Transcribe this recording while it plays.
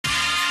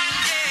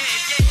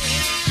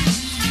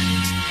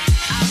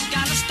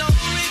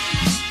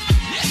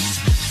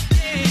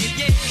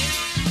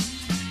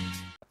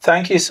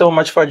Thank you so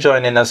much for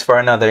joining us for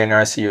another in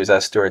our series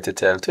of Story to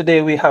Tell.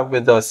 Today we have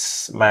with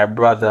us my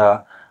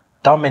brother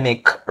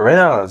Dominic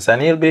Reynolds,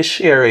 and he'll be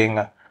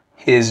sharing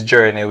his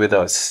journey with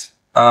us.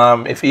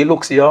 If he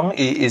looks young,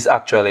 he is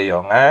actually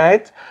young, all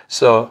right?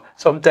 So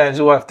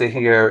sometimes we have to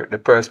hear the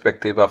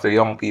perspective of the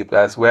young people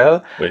as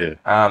well.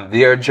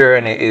 Their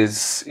journey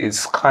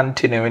is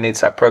continuing,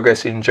 it's a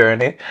progressing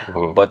journey,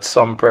 but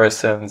some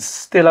persons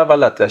still have a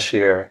lot to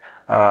share.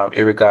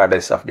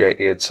 Regardless of their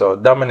age. So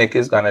Dominic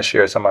is going to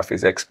share some of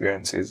his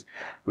experiences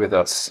with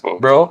us.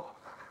 Bro,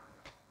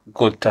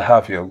 good to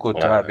have you.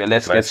 Good to have you.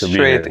 Let's get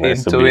straight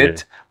into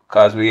it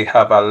because we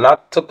have a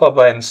lot to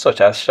cover in such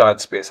a short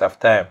space of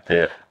time.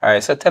 Yeah. All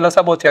right, so tell us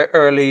about your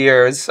early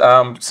years.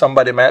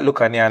 Somebody might look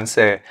on you and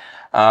say,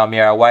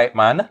 you're a white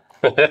man,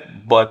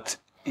 but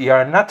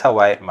you're not a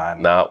white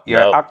man. No,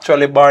 you're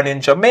actually born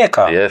in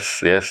Jamaica.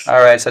 Yes, yes.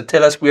 All right, so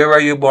tell us, where were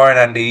you born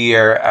and the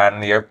year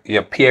and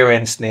your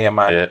parents' name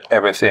and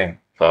everything?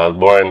 So I was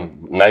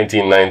born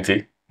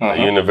 1990 at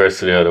the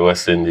University of the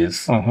West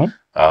Indies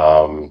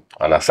on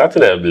a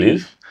Saturday, I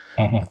believe,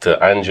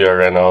 to Andrea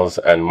Reynolds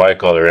and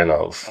Michael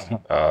Reynolds.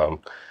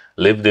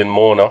 Lived in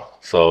Mona,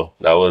 so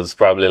that was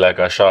probably like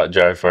a short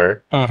drive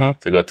for her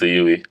to go to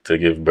UWI to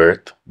give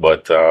birth.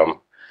 But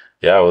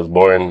yeah, I was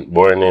born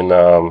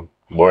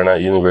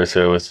at University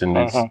of West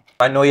Indies.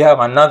 I know you have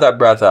another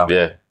brother.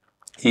 Yeah.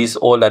 He's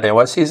older than,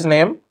 what's his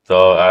name?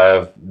 So I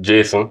have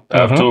Jason.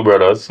 I have two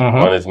brothers.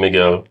 One is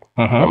Miguel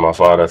on my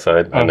father's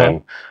side,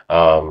 and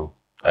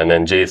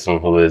then Jason,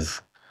 who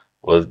is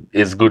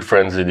good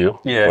friends with you.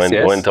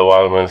 Went to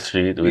Wallman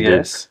Street. We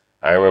did.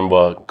 I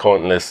remember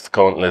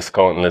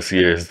countless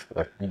years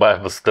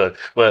Bible study.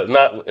 Well,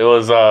 not it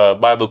was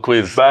Bible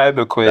quiz.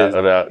 Bible quiz.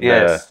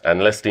 Yes.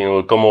 And Lestine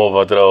would come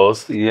over to the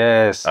house.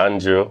 Yes.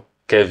 Andrew,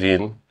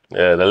 Kevin.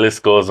 Yeah, the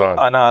list goes on.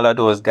 And all of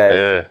those guys.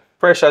 Yeah.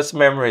 Precious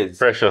memories.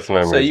 Precious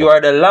memories. So you are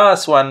the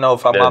last one now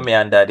for mommy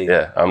and daddy.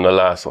 Yeah, I'm the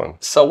last one.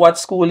 So what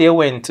school you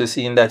went to,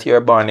 seeing that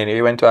you're born in?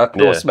 You went to a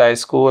close by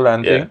school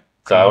and thing?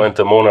 So I went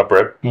to Mona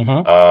Prep.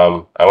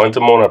 I went to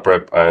Mona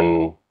Prep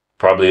and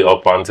probably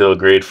up until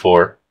grade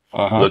 4.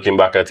 Looking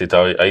back at it,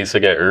 I used to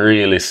get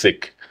really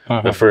sick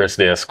the first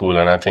day of school,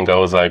 and I think I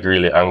was like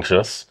really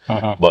anxious.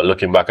 But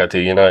looking back at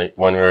it, you know,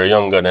 when we were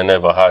younger, they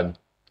never had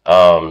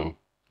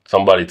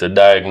somebody to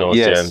diagnose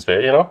you and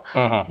say, you know.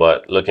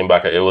 But looking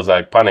back at it, it was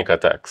like panic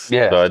attacks.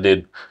 So I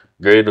did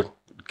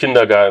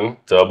kindergarten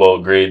to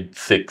about grade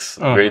 6.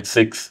 Grade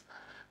 6,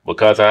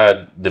 because I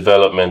had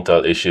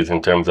developmental issues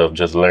in terms of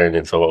just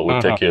learning. So it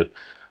would take you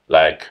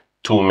like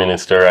 2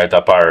 minutes to write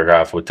a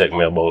paragraph, would take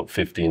me about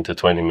 15 to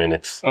 20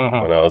 minutes.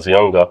 When I was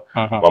younger,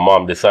 my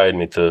mom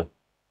decided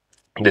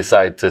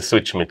to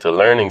switch me to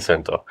learning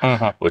center,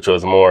 which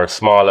was more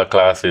smaller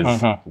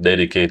classes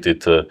dedicated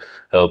to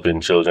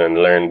helping children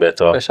learn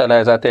better.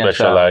 Specialized attention.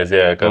 Specialized,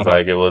 yeah, because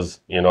like it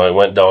was, you know, it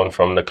went down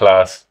from the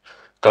class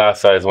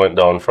size went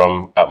down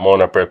from, at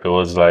Mona Prep, it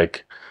was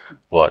like,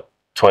 what,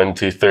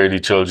 20, 30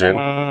 children,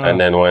 and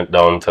then went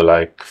down to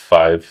like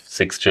 5,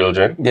 6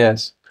 children.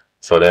 Yes.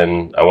 So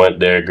then I went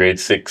there, grade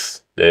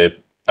 6. I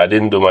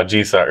didn't do my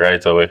GSAT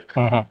right away.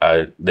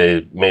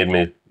 They made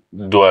me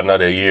do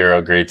another year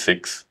of grade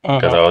 6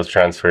 because I was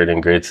transferred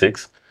in grade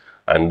 6,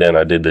 and then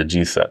I did the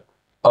GSAT.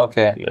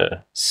 Okay.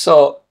 Yeah.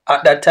 So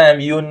at that time,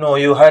 you know,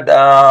 you had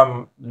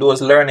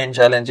those learning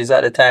challenges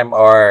at the time,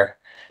 or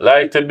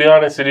like, to be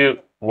honest with you,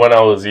 when I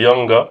was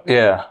younger,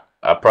 yeah,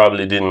 I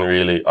probably didn't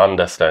really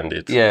understand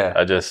it. Yeah.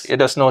 I just you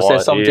just know say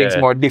something's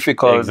more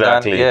difficult.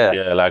 Exactly. Than,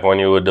 yeah, like when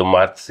you would do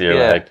maths, you're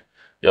like,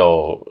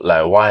 yo,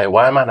 like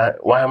why am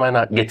I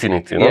not getting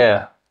it? You know?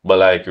 Yeah. But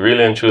like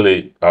really and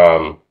truly,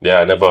 yeah,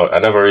 I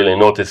never really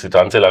noticed it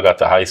until I got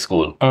to high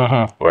school,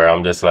 where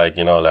I'm just like,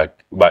 you know,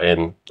 like, but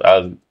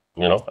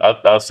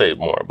I'll say it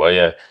more, but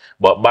yeah.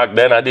 But back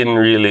then I didn't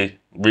really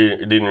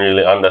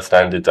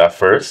understand it at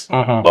first.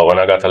 But when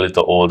I got a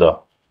little older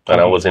and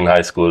I was in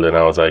high school, then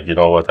I was like, you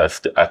know what, I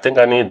think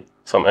I need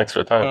some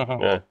extra time.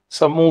 Yeah.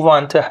 So move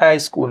on to high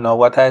school now.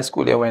 What high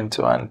school you went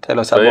to, and tell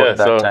us about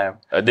that time.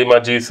 I did my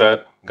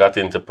GSAT, got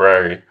into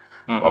Prairie.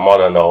 My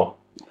mother now,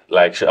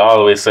 like she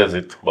always says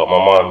it, but my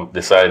mom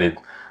decided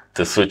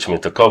to switch me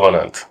to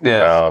Covenant.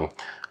 Yeah.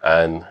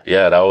 And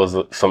yeah, that was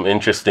some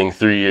interesting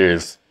 3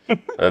 years.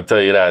 I'll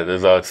tell you that.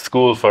 There's a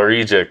school for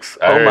rejects.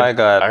 My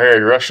God. I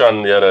heard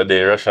Rushan the other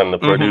day, Rushan, the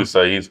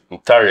producer, he's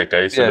Tariq.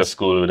 I used to go to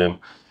school with him.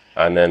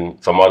 And then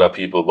some other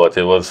people, but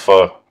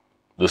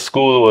the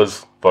school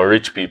was for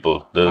rich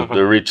people,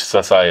 the rich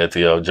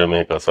society of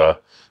Jamaica. So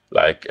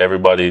like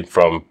everybody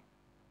from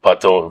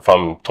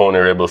Tony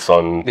Rebel's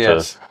son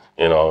to,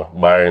 you know,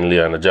 Byron Lee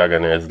and the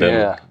Jaguars,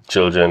 them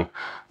children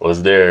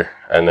was there.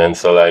 And then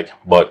so like,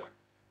 but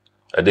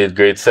I did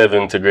grade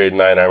 7 to grade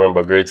 9. I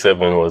remember grade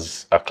 7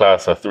 was a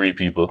class of 3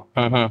 people,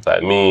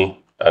 like me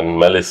and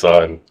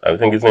Melissa, and I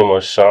think his name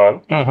was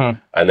Sean.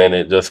 And then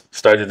it just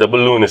started to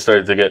balloon.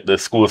 The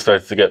school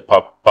started to get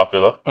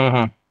popular.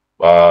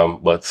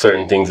 But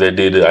certain things they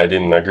did, I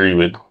didn't agree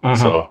with.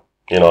 So,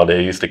 you know,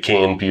 they used to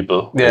cane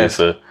people. They used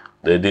to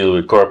they deal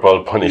with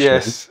corporal punishment.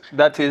 Yes,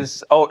 that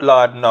is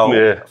outlawed now.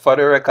 Yeah. For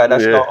the record,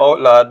 that's now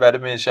outlawed by the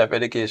Ministry of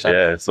Education.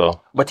 Yeah,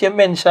 so. But you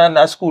mentioned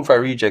a school for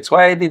rejects.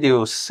 Why did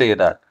you say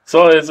that?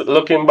 So it's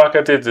looking back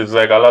at it, it's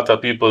like a lot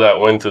of people that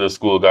went to the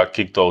school got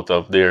kicked out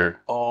of their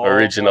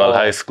original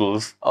high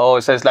schools. Oh,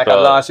 so it's like a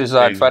last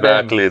resort for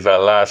them. Exactly, it's a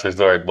last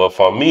resort. But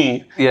for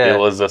me, it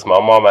was just my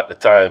mom at the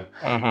time.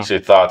 She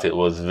thought it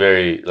was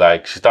very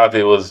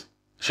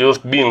she was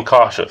being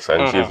cautious,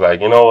 and she's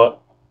like, you know what?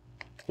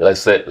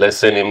 Let's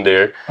send him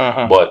there.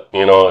 But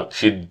you know,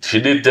 she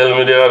did tell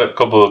me there a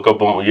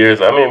couple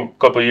years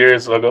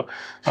ago.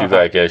 She's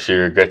like, yeah, she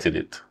regretted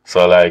it.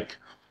 So like,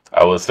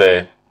 I would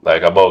say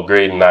like about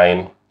grade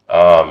 9,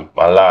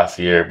 my last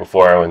year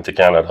before I went to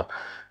Canada,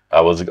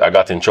 I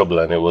got in trouble,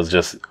 and it was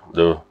just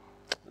the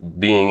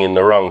being in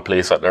the wrong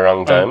place at the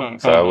wrong time.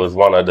 So I was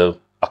one of the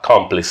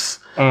accomplice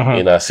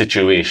in a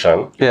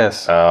situation.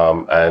 Yes.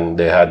 And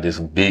they had this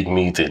big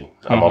meeting,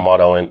 and my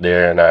mother went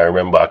there, and I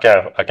remember I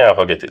can't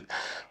forget it.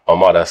 My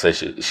mother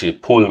said she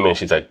pulled me.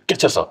 She's like,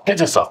 get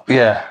yourself.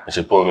 Yeah. And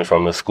she pulled me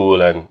from the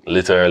school, and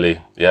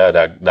literally,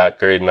 that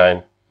grade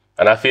 9.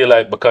 And I feel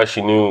like because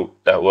she knew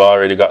that we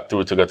already got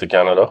through to go to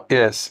Canada.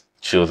 Yes.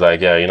 She was like,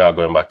 yeah, you're not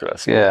going back to that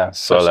school. Yeah.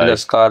 So she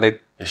just call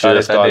it.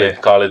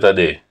 Call it a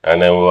day. And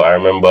then I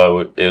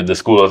remember the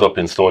school was up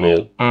in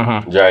Stonehill,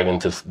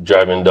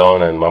 driving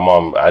down, and my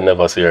mom, I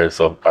never see her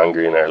so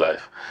angry in her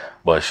life,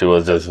 but she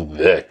was just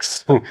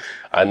vexed.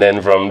 And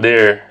then from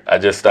there, I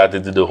just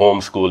started to do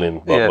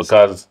homeschooling. But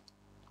because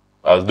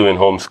I was doing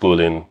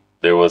homeschooling,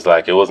 there was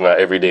like, it wasn't an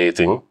everyday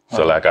thing.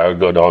 So like I would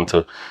go down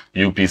to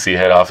UPC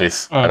head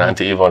office, and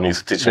Auntie Yvonne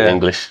used to teach me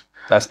English.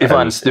 That's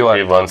Yvonne Stewart.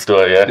 Yvonne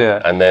Stewart,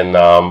 yeah. And then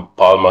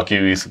Paul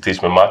McHugh used to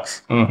teach me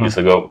maths. Used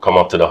to come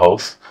up to the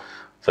house.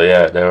 So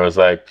yeah, there was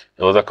like,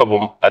 it was a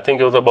couple, I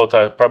think it was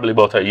probably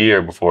about a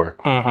year before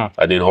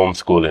I did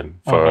homeschooling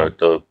for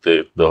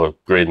the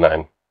grade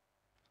 9.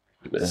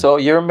 Yeah. So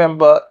you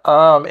remember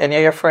any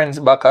of your friends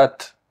back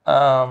at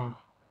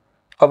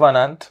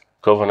Covenant?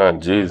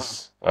 Covenant,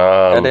 jeez.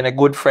 Are there any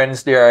good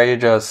friends there, or are you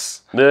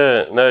just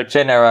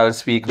general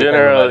speak?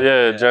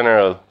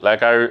 General.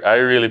 Like I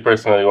really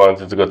personally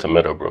wanted to go to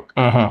Meadowbrook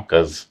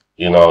because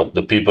you know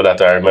the people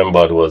that I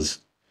remembered was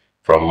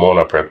from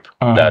Mona Prep.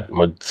 That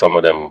some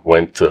of them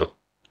went to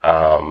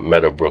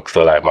Meadowbrook.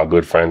 So like my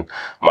good friend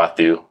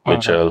Matthew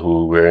Mitchell,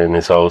 who were in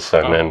his house,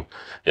 and then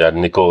you had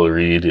Nicole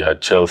Reed, you had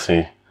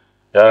Chelsea.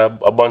 Yeah,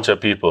 a bunch of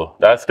people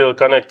that still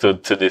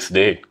connected to this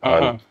day.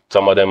 And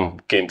some of them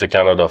came to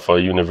Canada for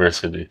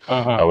university,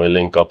 and we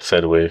link up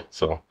said way.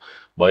 So,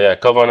 but yeah,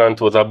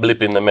 Covenant was a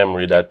blip in the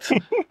memory that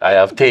I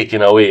have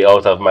taken away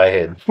out of my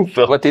head.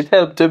 So, but it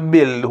helped to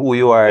build who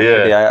you are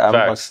today.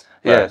 Facts.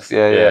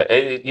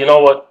 You know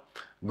what?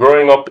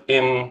 Growing up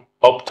in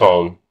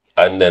Uptown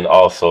and then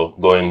also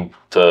going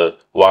to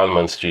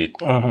Wildman Street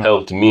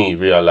helped me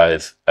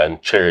realize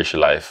and cherish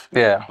life.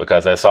 Yeah.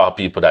 Because I saw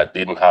people that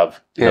didn't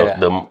have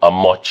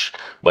much,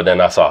 but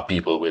then I saw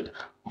people with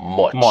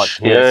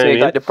much. Yeah. So you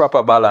got the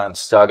proper balance.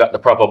 So I got the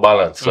proper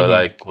balance. So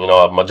like, you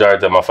know, a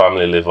majority of my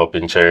family live up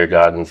in Cherry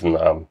Gardens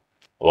and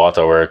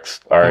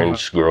Waterworks,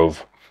 Orange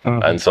Grove.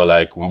 And so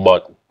like,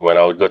 but when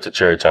I would go to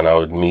church and I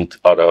would meet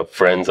other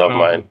friends of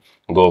mine,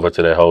 go over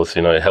to their house,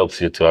 you know, it helps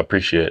you to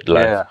appreciate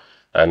life.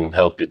 And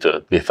help you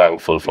to be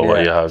thankful for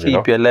what you have.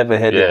 Keep you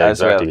level-headed as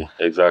well.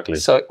 Exactly.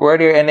 So were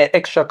there any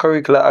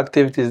extracurricular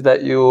activities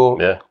that you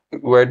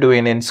were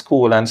doing in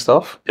school and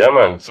stuff? Yeah,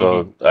 man.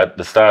 So at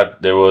the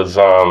start, there was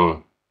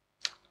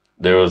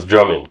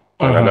drumming.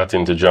 And I got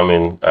into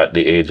drumming at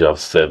the age of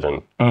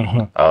 7.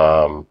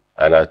 And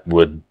I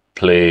would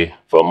play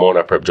for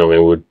Mona Prep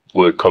drumming,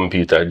 would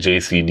compete at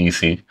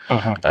JCDC,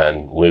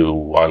 and we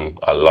won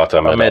a lot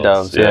of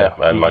medals.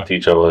 And my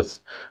teacher was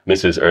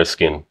Mrs.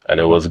 Erskine, and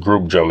it was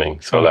group drumming.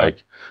 So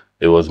like,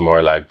 it was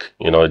more like,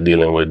 you know,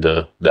 dealing with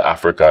the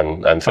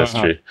African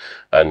ancestry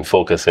and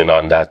focusing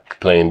on that,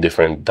 playing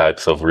different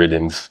types of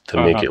rhythms to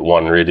make it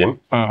one rhythm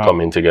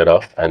coming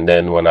together. And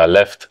then when I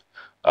left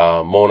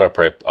Mona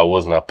Prep, I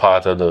wasn't a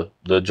part of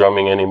the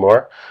drumming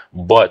anymore,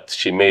 but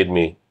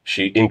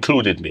she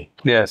included me.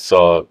 Yes.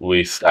 So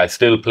I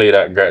still played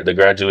at the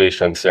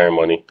graduation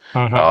ceremony.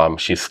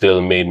 She still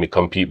made me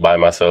compete by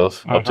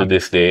myself. Up to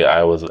this day,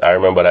 I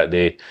remember that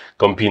day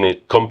competing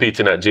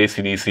at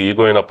JCDC. You're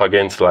going up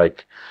against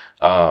like,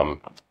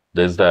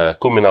 there's the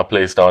Kumina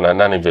place down at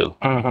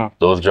Nannyville.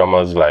 Those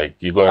drummers, like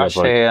you're going up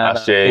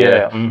against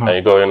and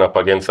you're going up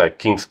against like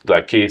Kingston,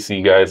 like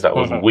KC guys that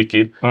was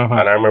wicked. And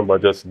I remember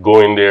just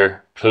going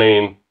there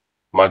playing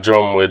my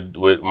drum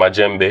with my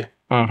djembe.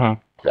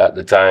 At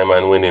the time,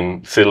 and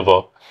winning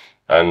silver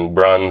and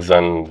bronze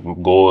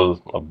and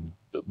gold,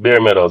 bare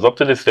medals. Up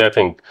to this day, I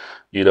think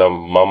either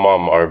my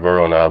mom or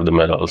Verona have the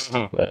medals.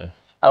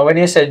 And when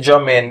you say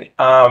drumming,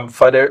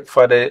 for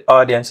the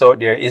audience out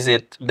there, is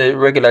it the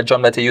regular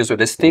drum that you use with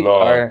the stick? No.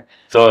 Or?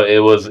 So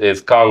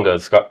it's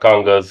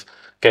congas,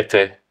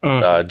 kete,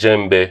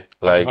 djembe,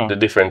 like the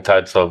different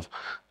types of,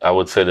 I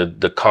would say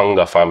the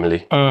conga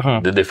family,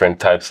 the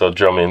different types of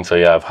drumming. So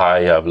you have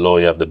high, you have low,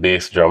 you have the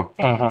bass drum.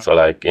 So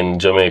like in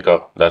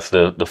Jamaica, that's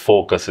the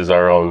focus is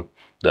around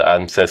the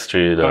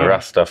ancestry, the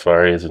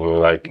Rastafaris, and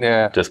like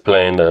just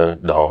playing the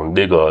down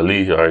dig or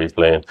Lee, or he's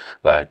playing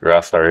like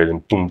Rasta rhythm,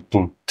 boom,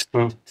 boom,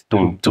 boom,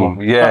 boom,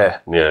 boom. Yeah.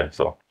 Yeah.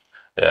 So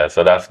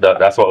so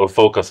that's what we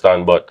focused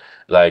on. But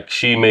like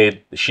she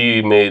made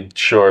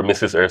sure,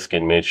 Mrs.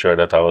 Erskine made sure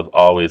that I was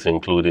always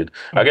included.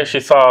 I guess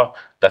she saw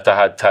that I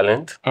had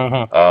talent.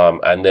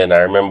 And then I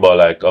remember,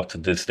 like, up to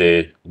this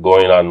day,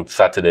 going on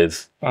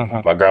Saturdays,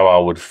 my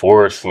grandma would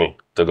force me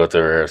to go to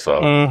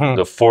rehearsal.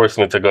 To force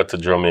me to go to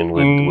drumming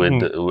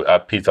with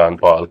at Peter and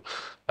Paul.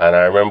 And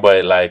I remember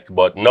it, like,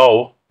 but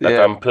now that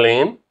I'm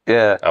playing,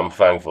 I'm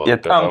thankful. You're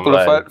thankful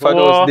for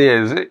those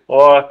days.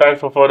 Oh,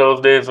 thankful for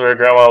those days where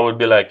grandma would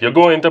be like, "You're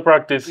going to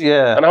practice."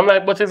 And I'm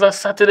like, "But it's a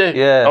Saturday.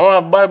 I want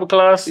to have Bible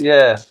class."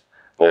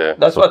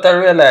 That's what I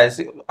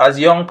realized. As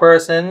young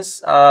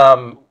persons,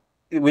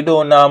 we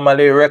don't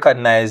normally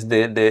recognize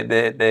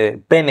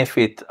the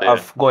benefit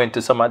of going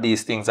to some of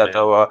these things that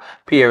our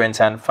parents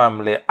and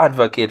family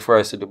advocate for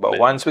us to do. But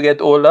once we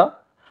get older,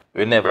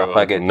 we never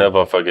forget it.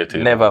 Never forget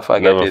it. Never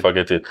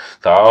forget it.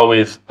 So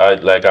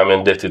I'm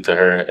indebted to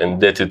her,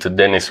 indebted to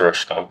Dennis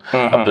Rushton.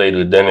 I played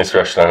with Dennis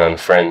Rushton and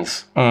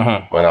friends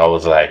when I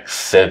was like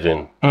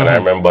 7. And I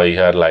remember he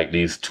had like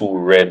these 2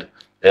 red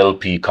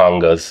LP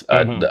congas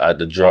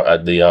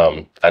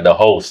at the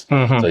house.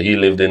 So he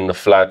lived in the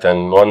flat,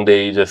 and one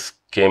day he just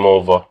came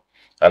over.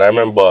 And I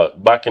remember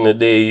back in the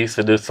day he used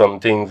to do some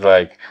things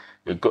like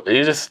you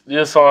just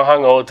want to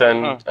hang out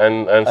and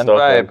stuff.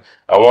 Vibe.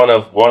 And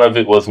one of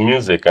it was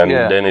music, and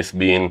Dennis,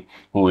 being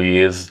who he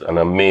is, an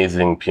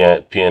amazing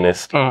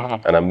pianist,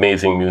 an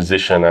amazing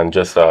musician, and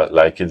just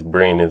like his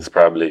brain is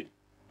probably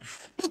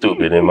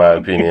stupid in my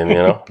opinion, you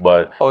know,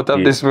 but out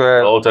of this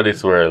world.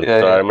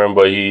 So I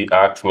remember he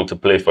asked me to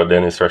play for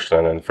Dennis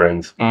Rushton and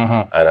friends,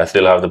 and I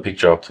still have the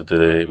picture up to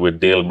today with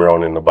Dale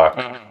Brown in the back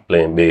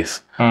playing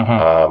bass.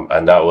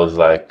 And that was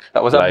like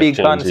a big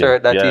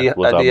concert that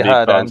he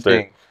had and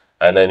thing.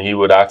 And then he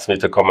would ask me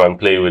to come and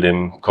play with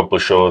him a couple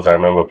shows. I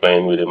remember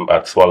playing with him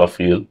at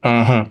Swallowfield.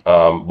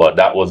 But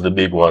that was the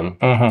big one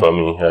for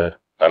me.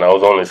 And I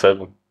was only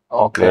 7.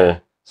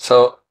 Okay.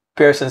 So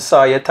Pearson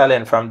saw your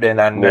talent from then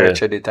and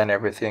nurtured it and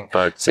everything.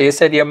 So you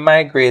said you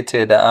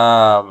migrated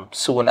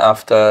soon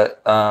after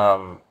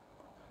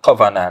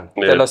Covenant.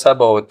 Tell us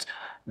about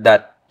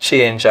that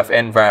change of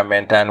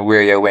environment and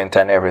where you went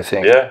and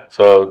everything.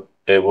 So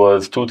it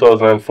was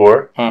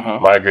 2004.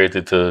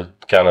 Migrated to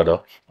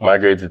Canada.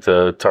 Migrated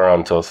to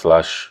Toronto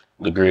 /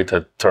 the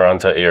greater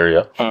Toronto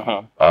area.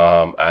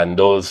 And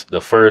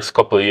the first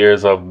couple of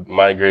years of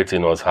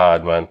migrating was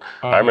hard, man.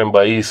 I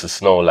remember it used to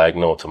snow like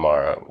no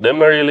tomorrow.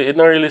 It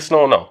not really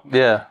snow now.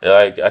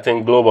 Like, I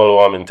think global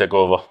warming take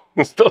over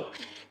stuff.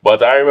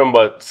 But I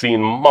remember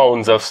seeing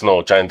mounds of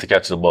snow trying to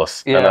catch the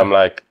bus. And I'm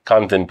like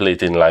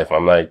contemplating life.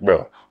 I'm like,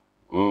 bro,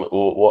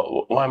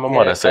 why my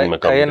mother send me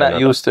come? You're not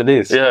used to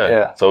this.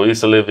 So we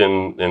used to live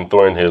in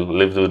Thornhill,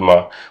 lived with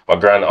my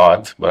grand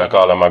aunt, but I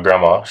call her my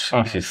grandma.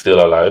 She's still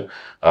alive.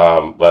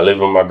 But I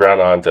lived with my grand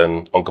aunt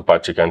and Uncle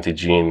Patrick, Auntie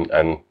Jean,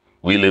 and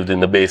we lived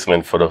in the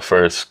basement for the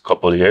first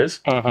couple of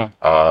years.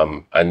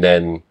 And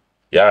then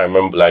I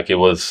remember, like, it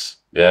was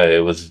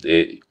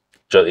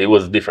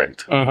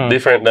different.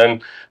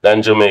 Different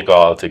than Jamaica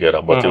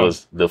altogether. But it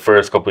was, the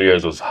first couple of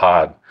years was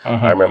hard.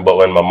 I remember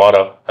when my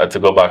mother had to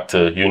go back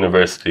to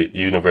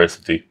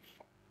university,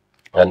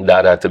 and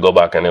Dad had to go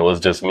back, and it was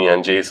just me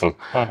and Jason.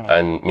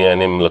 And me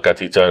and him look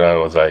at each other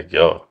and was like,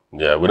 yo,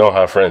 we don't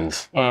have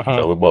friends.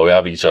 But we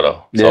have each other.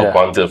 So up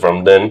until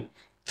from then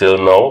till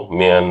now,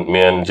 me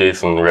and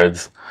Jason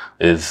Reds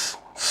is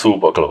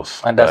super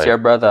close. And that's your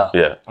brother?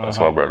 Yeah, that's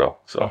my brother.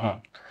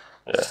 So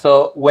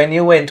So when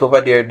you went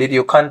over there, did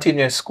you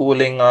continue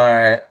schooling,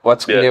 or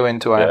what school you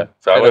went to?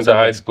 So I went to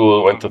high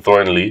school, went to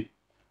Thornley.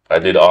 I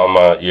did all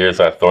my years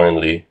at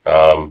Thornley.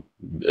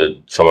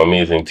 Some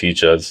amazing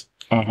teachers,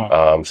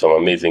 some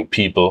amazing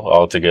people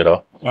all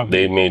together.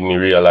 They made me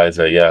realize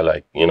that,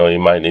 like, you know, you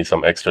might need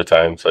some extra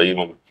time. So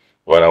even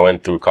when I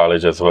went through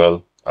college as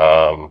well,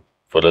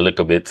 for the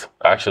little bit,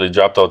 I actually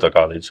dropped out of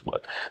college,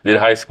 but did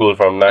high school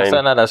from 9. That's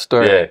another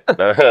story.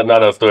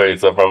 Another story.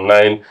 So from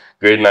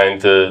grade 9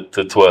 to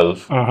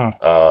 12,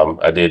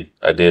 I did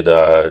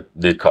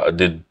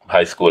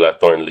high school at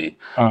Thornley.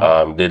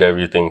 Did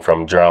everything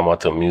from drama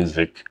to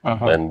music,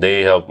 and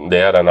they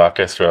had an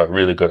orchestra,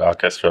 really good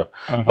orchestra,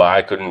 but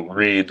I couldn't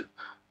read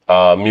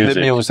music.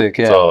 The music,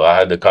 So I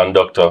had the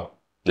conductor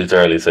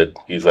literally said,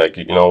 he's like,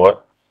 you know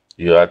what?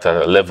 You're at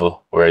a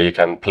level where you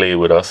can play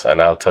with us, and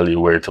I'll tell you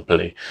where to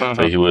play.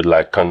 So he would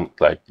like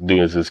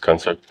do his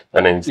concert,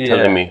 and then he's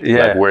telling me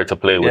like where to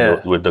play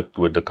with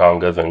the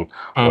congas and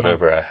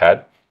whatever I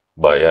had.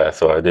 But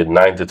so I did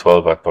 9 to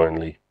 12 at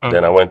Thornley.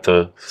 Then I went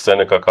to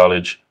Seneca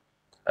College,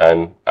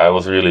 and I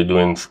was really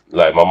doing,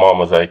 like, my mom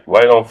was like,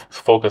 why don't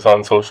focus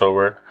on social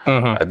work?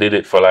 I did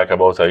it for like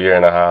about a year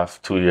and a half,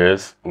 2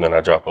 years, and then I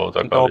dropped out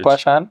of college. No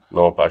passion?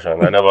 No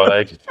passion. I never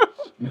liked it.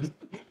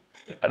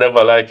 I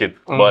never like it,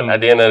 but at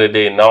the end of the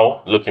day,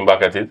 now looking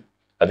back at it,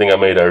 I think I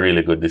made a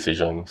really good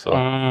decision. So,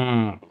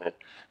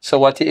 So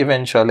what you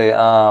eventually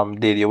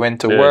did? You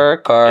went to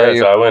work, or yeah?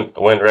 So I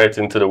went right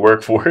into the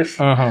workforce,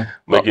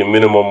 making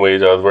minimum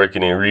wage. I was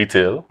working in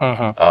retail.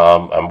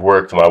 I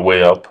worked my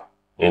way up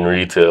in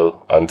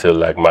retail until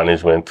like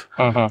management.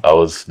 I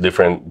was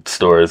different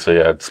stores. So you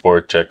had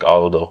Sport Check,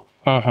 Aldo,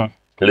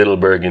 Little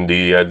Burgundy.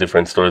 You had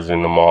different stores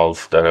in the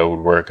malls that I would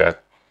work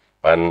at.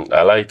 And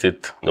I liked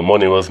it. The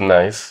money was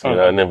nice. You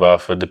know, I never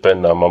have to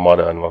depend on my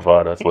mother and my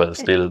father. Well,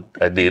 still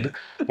I did,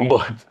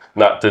 but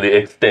not to the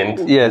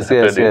extent. Yes.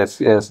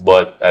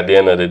 But at the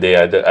end of the day,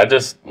 I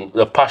just,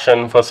 the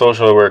passion for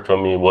social work for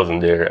me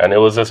wasn't there. And it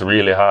was just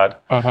really hard.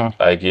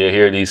 Like you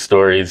hear these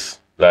stories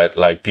that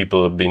like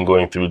people have been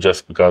going through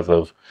just because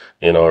of,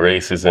 you know,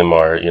 racism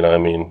or, you know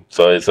what I mean?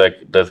 So it's like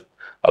there's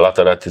a lot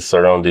of that is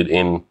surrounded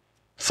in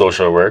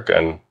social work.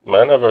 And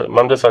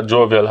I'm just a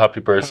jovial,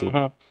 happy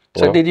person.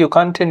 So did you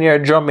continue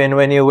drumming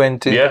when you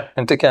went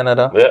into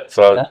Canada? Yeah.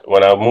 So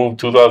when I moved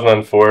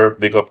 2004,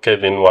 big up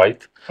Kevin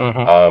White.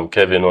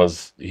 Kevin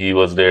was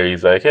there.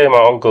 He's like, hey,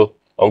 my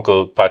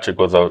Uncle Patrick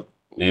was out.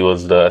 He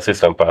was the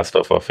assistant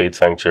pastor for Faith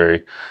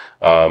Sanctuary.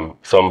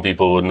 Some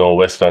people would know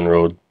Western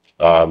Road,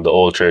 the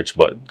old church,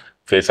 but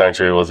Faith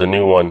Sanctuary was a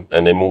new one,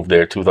 and they moved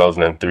there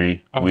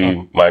 2003.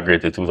 We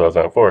migrated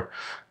 2004.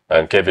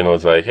 And Kevin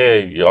was like,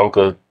 hey, your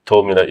uncle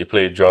told me that you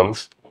played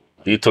drums.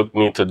 He took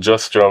me to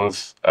Just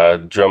Drums, a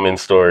drumming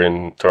store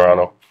in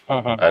Toronto,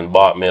 and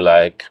bought me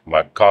like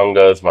my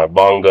congas, my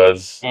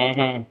bongas,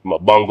 my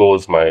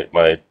bongos,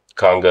 my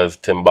congas,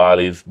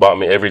 timbales, bought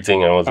me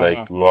everything and was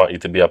like, we want you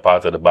to be a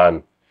part of the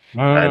band.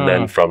 And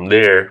then from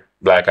there,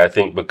 like I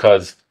think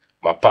because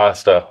my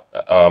pastor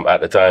at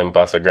the time,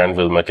 Pastor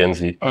Granville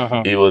Mackenzie,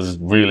 he was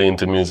really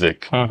into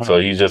music. So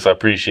he just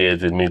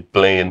appreciated me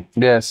playing.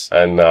 Yes.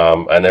 And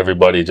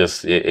everybody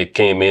just, it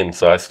came in.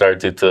 So I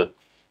started to,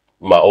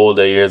 my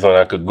older years when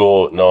I could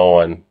go out now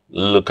and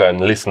look and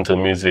listen to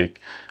music,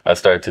 I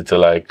started to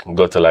like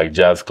go to like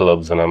jazz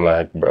clubs, and I'm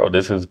like, bro,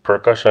 this is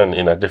percussion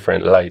in a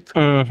different light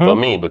for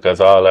me, because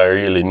all I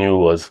really knew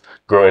was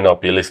growing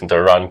up, you listen to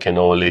Ron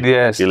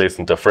Kenoli, you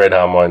listen to Fred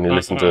Hammond, you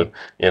listen to,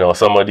 you know,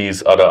 some of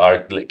these other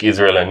art like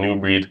Israel and New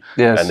Breed,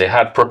 and they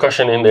had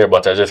percussion in there,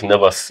 but I just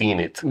never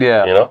seen it, you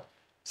know?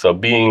 So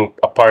being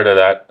a part of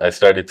that, I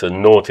started to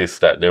notice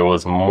that there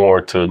was more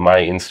to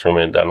my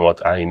instrument than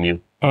what I knew.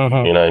 You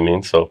know what I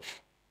mean? So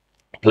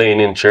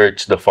playing in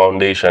church, that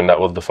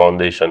was the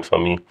foundation for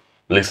me.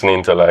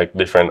 Listening to like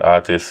different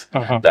artists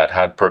that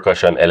had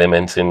percussion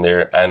elements in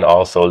there, and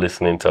also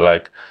listening to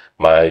like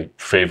my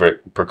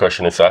favorite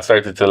percussionists. So I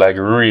started to like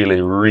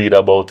really read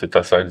about it.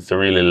 I started to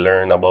really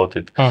learn about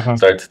it.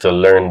 Started to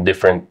learn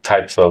different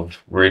types of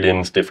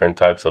rhythms, different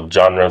types of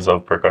genres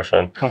of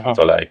percussion.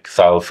 So like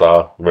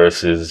salsa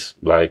versus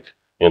like,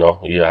 you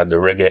know, you had the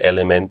reggae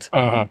element.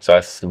 So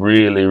I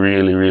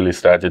really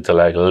started to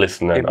like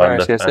listen and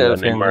understand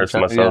and immerse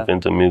myself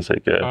into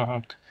music.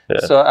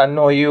 So I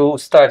know you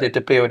started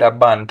to play with a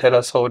band. Tell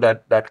us how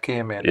that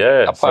came in.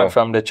 Apart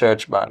from the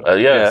church band.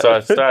 So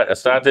I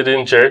started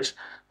in church,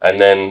 and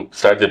then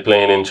started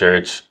playing in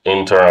church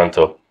in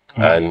Toronto.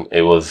 And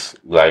it was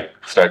like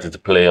started to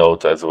play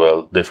out as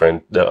well,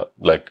 different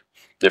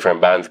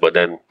bands. But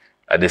then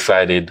I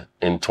decided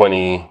in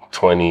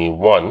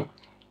 2021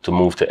 to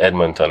move to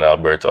Edmonton,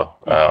 Alberta.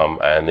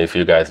 And if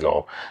you guys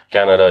know,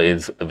 Canada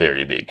is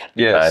very big.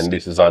 And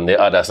this is on the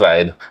other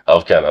side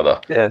of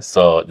Canada.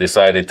 So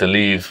decided to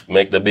leave,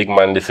 make the big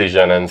man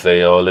decision and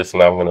say, oh,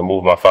 listen, I'm going to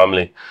move my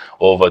family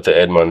over to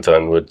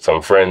Edmonton with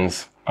some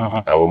friends.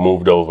 And we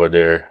moved over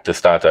there to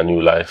start a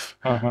new life.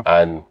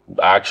 And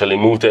I actually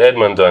moved to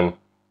Edmonton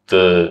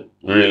to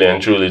really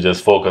and truly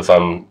just focus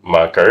on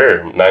my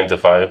career, 9 to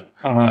 5.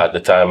 At the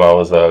time, I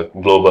was a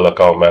global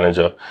account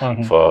manager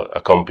for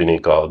a company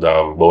called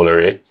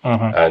Bolloré.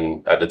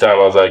 And at the time,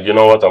 I was like, you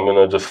know what, I'm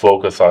going to just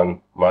focus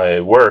on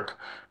my work.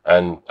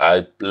 And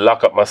I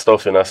lock up my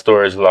stuff in a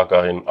storage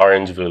locker in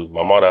Orangeville.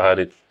 My mother had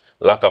it.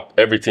 Lock up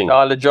everything.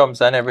 All the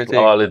drums and everything.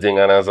 All the thing.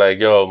 And I was like,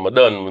 yo, I'm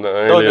done.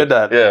 Don't do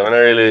that. Yeah, I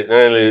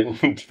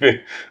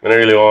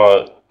really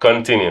want to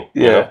continue.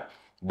 You know?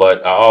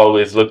 But I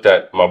always looked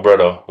at my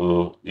brother,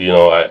 who, you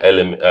know,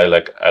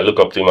 I look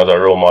up to him as a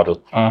role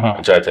model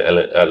and try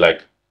to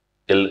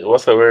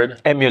what's the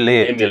word?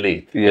 Emulate.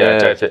 I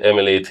try to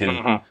emulate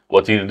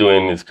what he's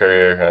doing in his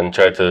career, and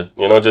try to,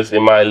 you know, just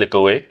in my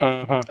little way.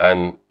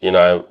 And, you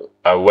know,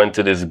 I went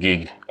to this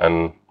gig,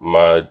 and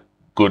my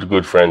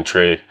good friend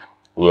Trey,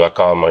 who I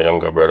call my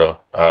younger brother,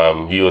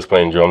 he was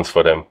playing drums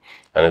for them.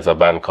 And it's a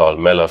band called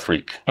Mela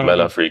Freak,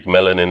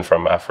 Melanin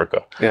from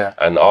Africa.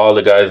 And all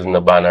the guys in the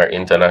band are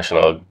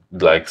international,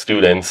 like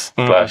students /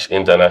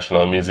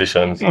 international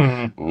musicians.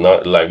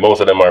 Not like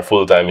most of them are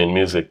full-time in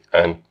music.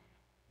 And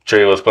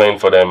Trey was playing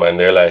for them, and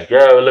they're like,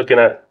 yeah, we're looking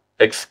at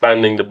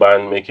expanding the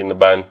band, making the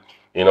band,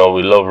 you know,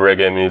 we love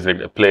reggae music,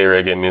 they play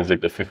reggae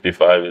music. The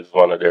 55 is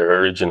one of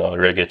their original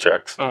reggae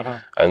tracks.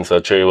 And so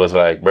Trey was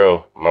like,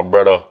 bro, my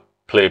brother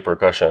play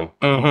percussion.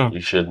 You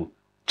should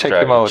check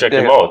him out.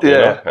 You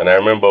know? And I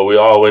remember we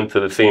all went to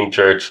the same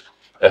church,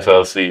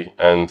 FLC.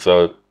 And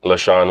so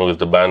LaShawn, who was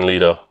the band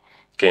leader,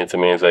 came to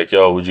me and was like,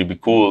 yo, would you be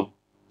cool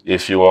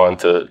if you want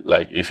to,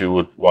 like, if you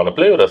would want to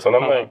play with us. And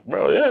I'm like,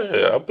 bro,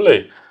 yeah, I'll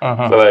play.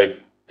 So like,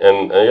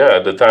 and yeah,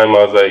 at the time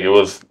I was like, it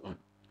was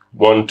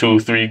 1, 2,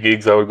 3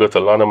 gigs. I would go to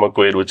Lana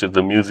McQuaid, which is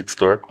the music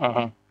store,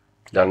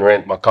 and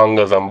rent my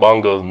congas and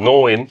bongos,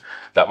 knowing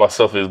that my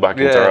stuff is back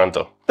in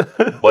Toronto.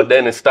 But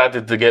then it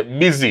started to get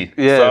busy.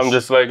 So I'm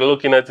just like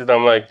looking at it,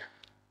 I'm like,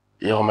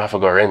 yo, I have to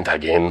go rent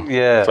again.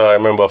 So I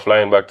remember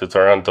flying back to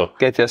Toronto.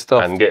 Get your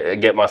stuff. And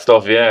get my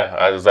stuff,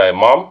 I was like,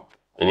 Mom,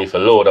 you need to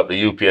load up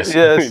the UPS.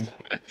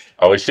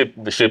 I would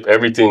ship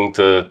everything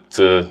to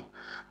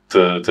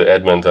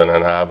Edmonton,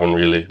 and I haven't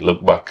really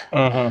looked back.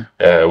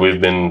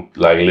 We've been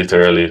like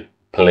literally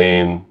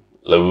playing.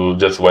 Like, we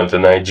just went to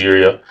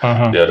Nigeria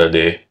the other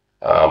day,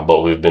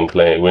 but we've been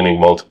winning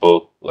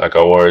multiple like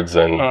awards,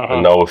 and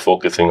now we're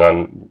focusing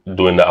on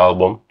doing the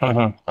album.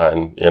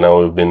 And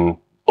we've been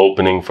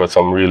opening for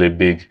some really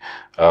big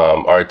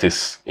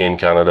artists in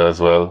Canada as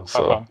well.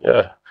 So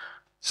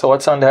So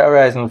what's on the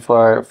horizon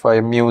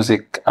for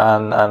music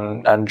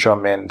and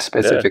drumming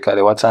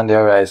specifically? What's on the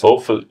horizon?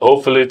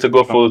 Hopefully to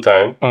go full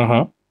time.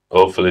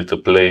 Hopefully to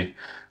play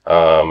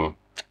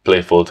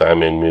full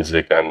time in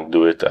music and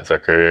do it as a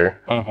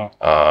career.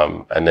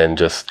 And then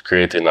just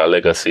creating a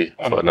legacy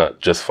for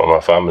not just for my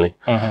family.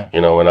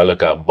 When I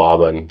look at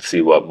Bob and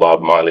see what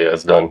Bob Marley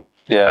has done.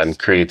 And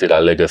created a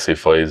legacy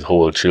for his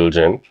whole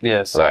children.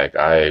 Like,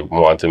 I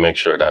want to make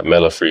sure that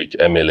Mellow Freak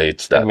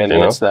emulates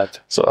that.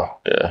 So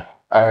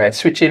all right,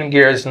 switching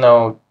gears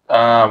now,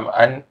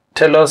 and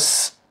tell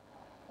us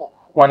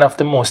one of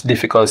the most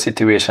difficult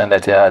situations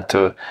that you had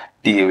to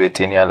deal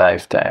with in your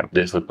lifetime.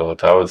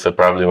 Difficult, I would say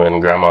probably when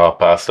Grandma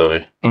passed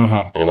away.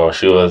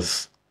 She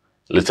was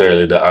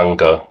literally the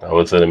anchor. I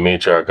would say the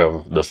matriarch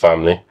of the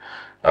family.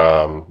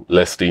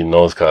 Lestine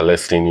knows, because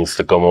Lestine used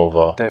to come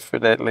over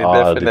definitely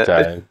the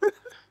time.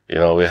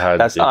 We had...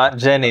 That's Aunt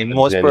Jenny.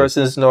 Most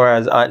persons know her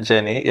as Aunt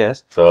Jenny,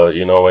 yes. So,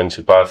 when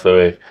she passed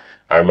away,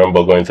 I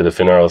remember going to the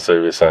funeral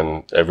service,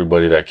 and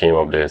everybody that came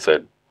up there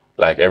said,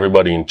 like,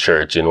 everybody in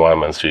church in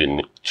Wyman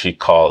Street, she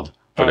called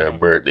for their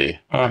birthday.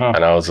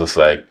 And I was just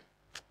like,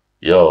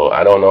 yo,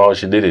 I don't know how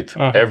she did it.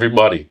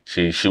 Everybody,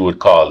 she would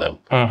call them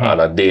on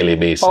a daily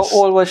basis. How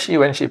old was she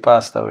when she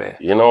passed away?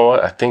 You know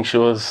what? I think she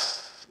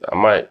was...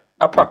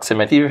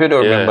 Approximately, if you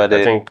don't remember.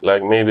 I think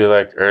maybe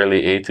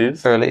early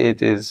 80s. Early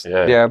 80s.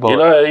 Yeah.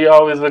 You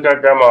always look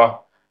at Grandma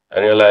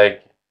and you're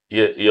like,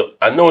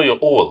 I know you're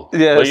old,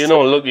 but you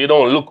don't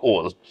look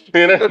old.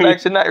 Like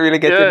she's not really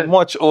getting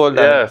much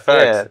older. Yeah,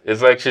 facts.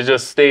 It's like she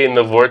just stay in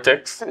the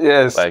vortex.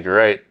 Yes. Like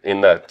right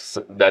in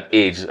that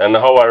age. And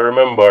how I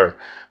remember,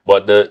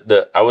 but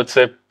I would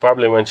say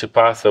probably when she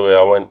passed away,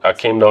 I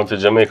came down to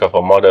Jamaica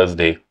for Mother's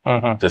Day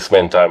to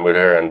spend time with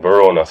her and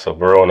Verona. So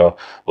Verona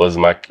was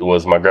my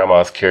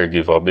grandma's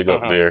caregiver, big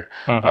up there.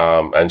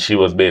 And she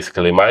was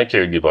basically my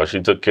caregiver.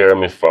 She took care of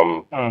me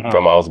from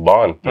I was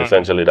born.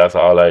 Essentially, that's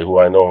who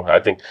I know. I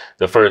think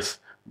the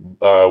first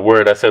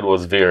word I said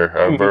was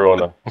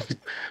Verona.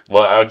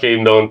 But I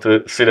came down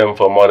to see them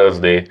for Mother's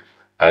Day,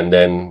 and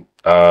then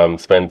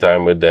spend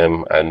time with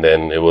them, and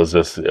then it was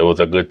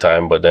a good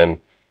time. But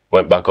then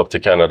went back up to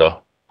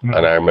Canada,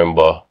 and I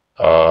remember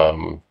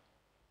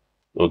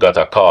we got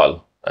a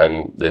call,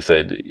 and they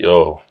said,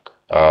 yo,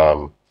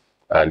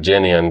 and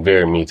Jenny and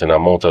Ver meet in a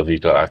motor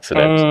vehicle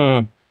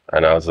accident.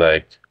 And I was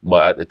like,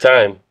 but at the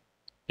time,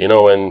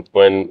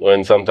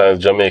 when sometimes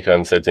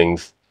Jamaican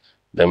settings,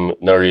 them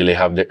not really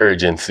have the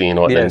urgency in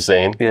what they're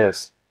saying.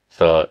 Yes.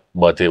 So,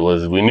 but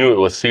we knew it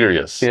was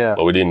serious.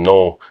 But we didn't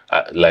know,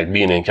 like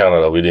being in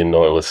Canada, we didn't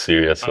know it was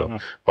serious. So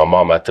my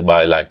mom had to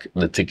buy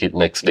the ticket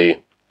next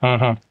day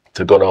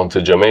to go down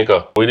to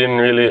Jamaica. We didn't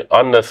really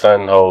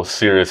understand how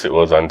serious it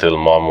was until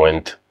Mom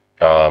went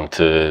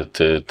to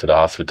the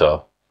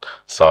hospital,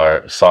 saw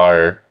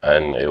her,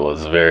 and it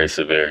was very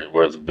severe. It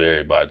was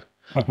very bad.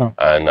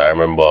 And I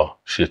remember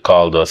she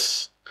called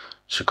us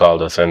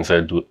and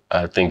said,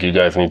 I think you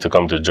guys need to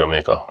come to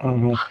Jamaica.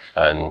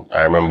 And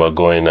I remember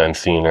going and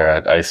seeing her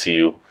at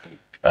ICU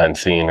and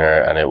seeing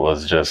her, and it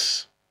was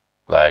just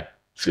like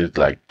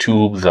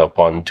tubes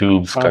upon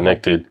tubes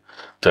connected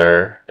to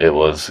her. It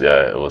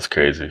was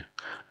crazy.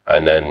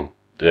 And then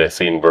they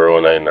seen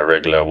Verona in a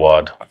regular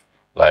ward,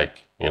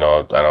 and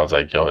I was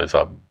like, yo, it's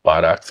a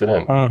bad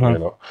accident,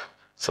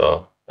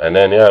 So, and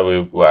then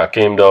I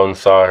came down,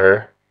 saw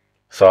her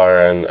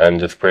and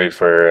just prayed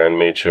for her and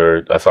made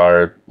sure I saw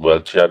her.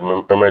 Well, she had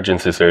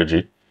emergency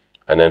surgery,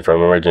 and then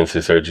from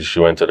emergency surgery she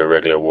went to the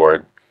regular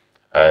ward.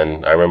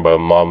 And I remember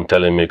Mom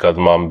telling me, because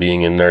Mom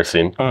being in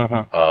nursing,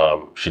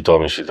 she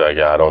told me, she's like,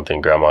 yeah, I don't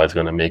think Grandma is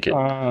gonna make it.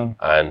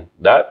 And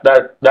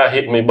that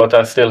hit me, but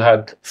I still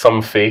had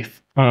some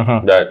faith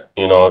that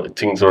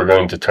things were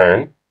going to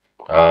turn.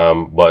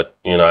 But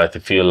I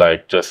feel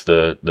like just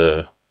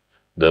the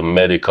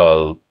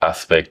medical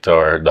aspect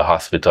or the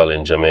hospital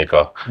in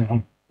Jamaica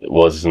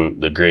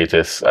wasn't the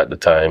greatest at the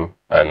time,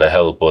 and the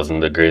help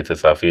wasn't the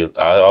greatest. I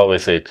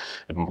always say,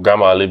 if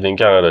Grandma lived in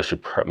Canada, she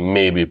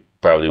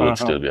probably would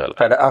still be alive.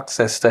 The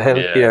access to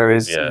healthcare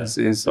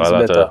is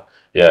better.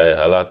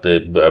 A lot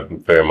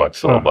very much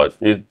so, but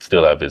it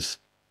still have its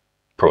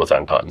pros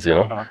and cons, you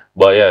know.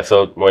 But yeah,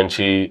 so when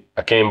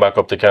I came back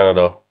up to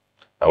Canada,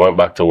 I went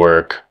back to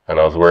work and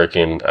I was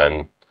working,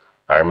 and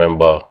I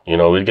remember, you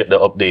know, we get the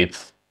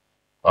updates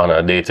on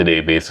a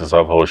day-to-day basis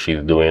of how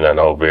she's doing and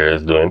how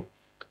Vera's doing.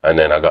 And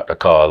then I got the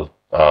call,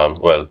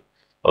 well,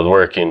 I was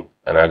working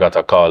and I got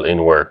a call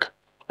in work,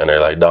 and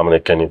they're like,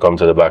 Dominic, can you come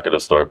to the back of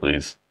the store,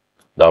 please?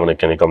 Dominic,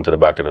 can you come to the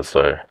back of the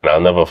store? And I'll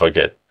never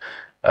forget.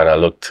 And I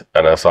looked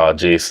and I saw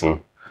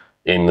Jason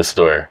in the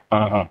store.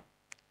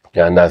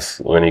 Yeah, and that's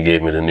when he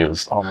gave me the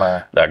news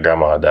that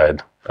grandma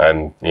died.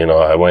 And, you know,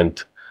 I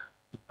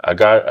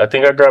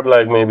think I grabbed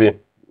like maybe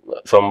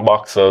some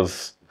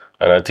boxers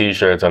and a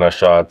t-shirt and a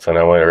shorts, and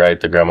I went right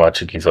to Grandma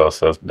Chicky's house.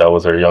 That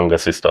was her younger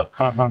sister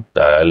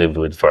that I lived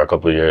with for a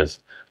couple of years.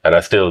 And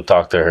I still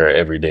talk to her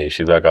every day.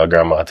 She's like our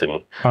grandma to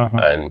me.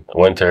 And I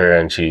went to her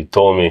and she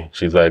told me,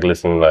 she's like,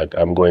 listen, like,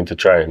 I'm going to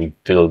try and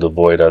fill the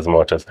void as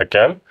much as I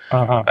can.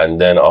 And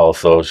then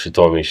also she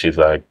told me, she's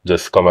like,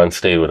 just come and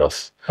stay with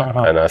us.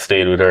 And I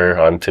stayed with her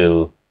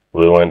until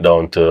we went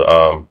down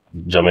to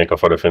Jamaica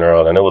for the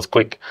funeral. And it was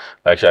quick.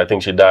 Actually, I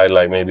think she died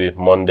like maybe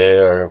Monday,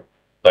 or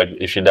like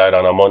if she died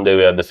on a Monday,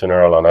 we had the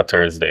funeral on a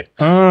Thursday.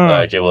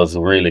 Like it was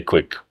really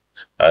quick.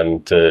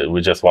 And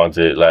we just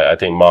wanted, like, I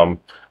think Mom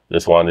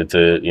just wanted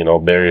to, you know,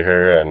 bury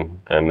her and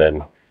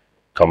then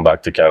come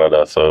back to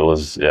Canada. So it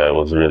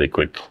was really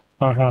quick.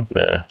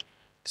 Yeah.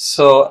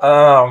 So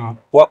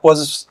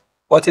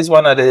what is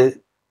one of the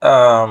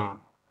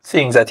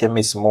things that you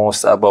miss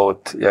most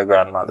about your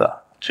grandmother?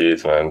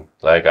 Jeez, man.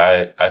 Like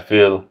I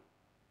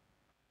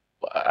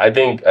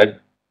think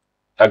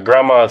a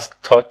grandma's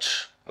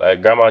touch,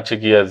 like Grandma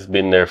Chicky has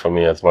been there for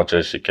me as much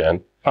as she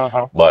can.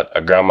 But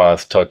a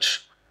grandma's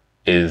touch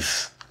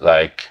is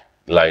like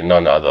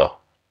none other.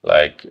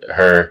 Like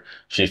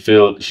she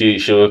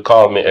would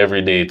call me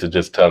every day to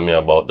just tell me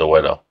about the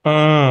weather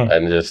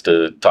and just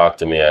to talk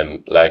to me.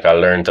 And like I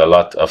learned a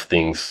lot of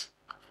things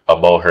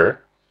about her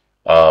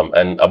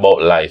and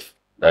about life,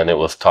 and it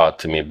was taught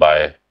to me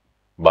by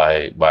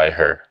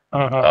her.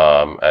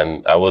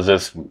 And I was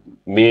just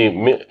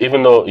me,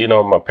 even though, you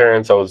know, my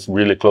parents, I was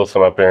really close to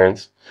my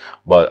parents,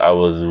 but I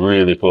was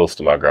really close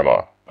to my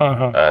grandma.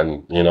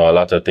 And, you know, a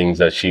lot of things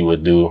that she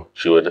would do,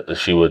 she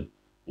would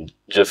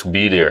just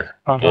be there,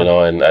 you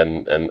know, and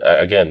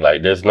again,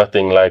 like there's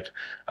nothing like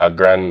a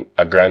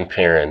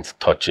grandparent's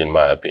touch, in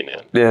my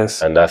opinion.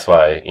 Yes. And that's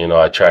why, you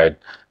know, I tried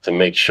to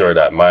make sure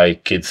that my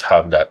kids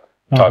have that.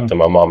 Talk to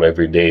my mom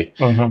every day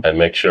and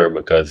make sure,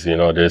 because, you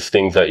know, there's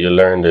things that you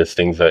learn, there's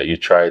things that you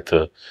try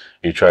to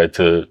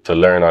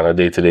learn on a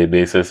day-to-day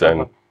basis,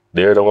 and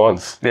they're the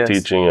ones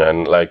teaching you.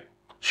 And like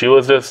she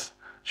was just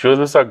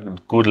a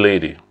good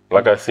lady.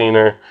 Like I seen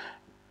her,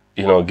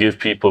 you know, give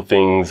people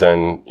things,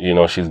 and, you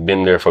know, she's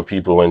been there for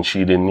people when she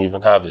didn't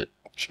even have it.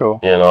 Sure.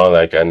 You know,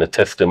 like, and the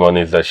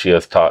testimonies that she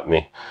has taught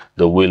me,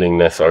 the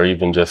willingness, or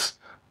even just,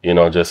 you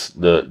know, just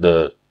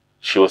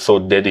she was so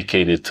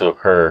dedicated to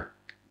her.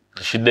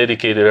 She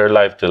dedicated her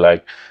life to,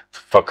 like,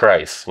 for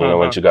Christ, you know,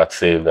 when she got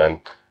saved. And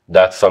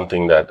that's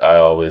something that I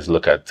always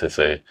look at to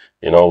say,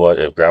 you know what,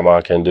 if grandma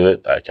can do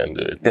it, I can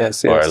do it.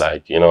 Yes. Or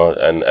like, you know,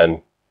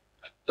 and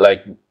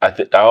like, I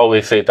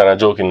always say it, and I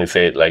jokingly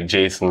say it, like,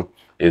 Jason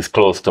is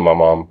close to my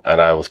mom and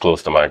I was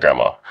close to my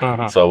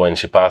grandma. So when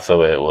she passed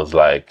away, it was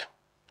like,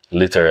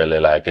 literally,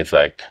 like, it's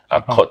like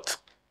a cut.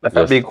 Like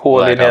a big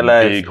hole in your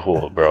life. Big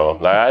hole, bro.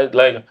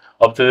 Like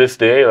up to this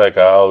day, like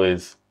I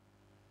always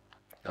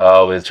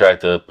try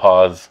to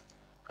pause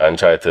and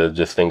try to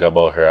just think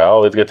about her. I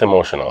always get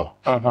emotional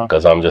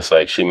because I'm just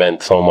like, she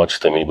meant so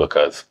much to me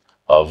because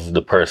of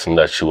the person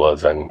that she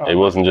was. And it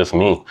wasn't just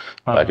me.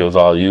 Like, it was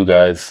all you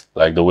guys.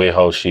 Like, the way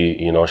how she,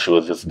 you know, she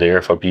was just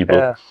there for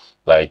people,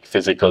 like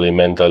physically,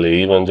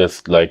 mentally, even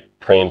just like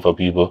praying for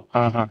people.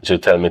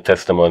 She'd tell me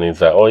testimonies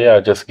that, oh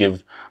yeah, just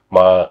give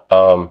my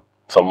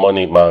some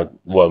money,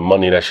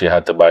 money that she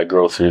had to buy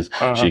groceries,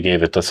 she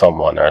gave it to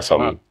someone or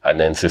some, and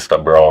then Sister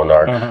Brown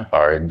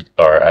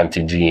or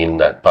Auntie Jean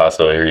that passed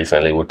away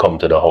recently would come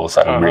to the house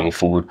and bring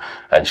food,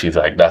 and she's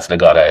like, that's the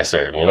God I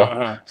serve, you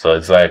know. So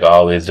it's like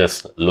always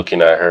just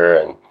looking at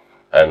her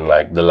and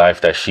like the life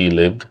that she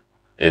lived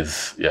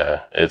is I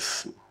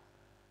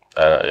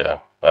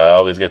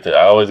always get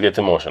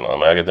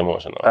emotional. I get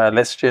emotional.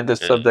 Let's change the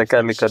subject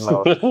a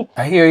little now.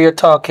 I hear you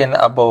talking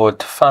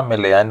about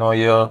family. I know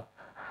you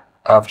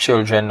have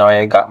children now,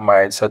 you got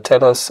married. So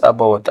tell us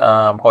about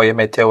how you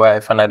met your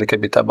wife and a little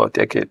bit about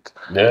your kid.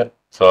 Yeah.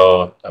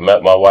 So I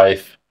met my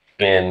wife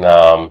in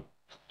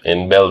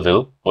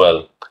Belleville.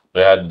 Well,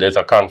 there's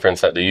a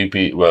conference that the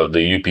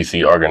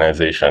UPC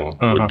organization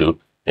would do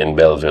in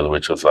Belleville,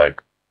 which was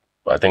like,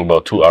 I think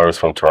about 2 hours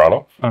from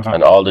Toronto,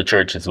 and all the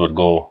churches would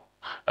go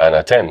and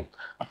attend.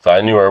 So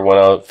I knew her when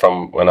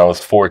I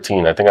was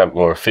 14. I think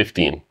we were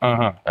 15,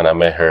 and I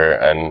met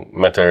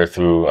her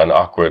through an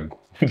awkward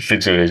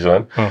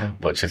situation.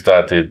 But we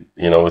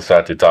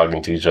started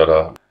talking to each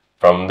other.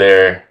 From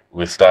there,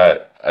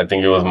 I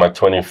think it was my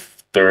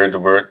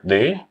 23rd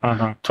birthday,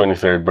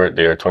 23rd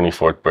birthday or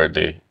 24th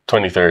birthday,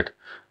 23rd.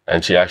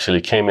 And she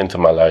actually came into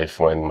my life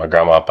when my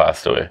grandma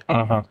passed away.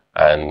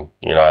 And,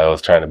 you know, I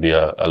was trying to be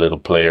a little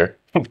player,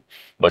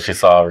 but she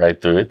saw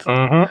right through it.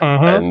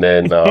 And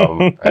then,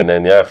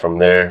 yeah, from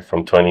there,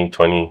 from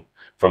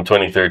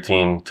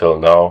 2013 till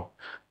now,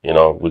 you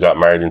know, we got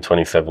married in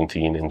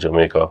 2017 in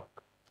Jamaica.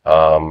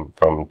 From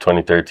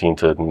 2013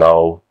 to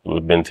now,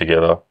 we've been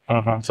together.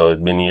 So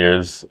it's been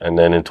years. And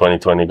then in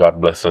 2020, God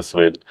blessed us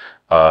with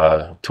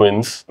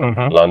twins,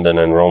 London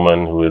and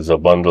Roman, who is a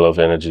bundle of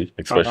energy,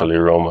 especially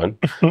Roman.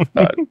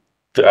 I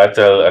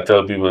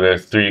tell people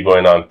there's 3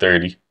 going on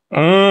 30.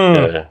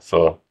 Yeah,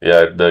 so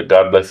yeah,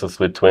 God bless us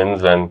with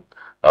twins, and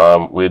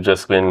we've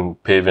just been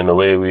paving the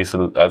way. We used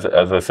to, as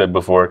I said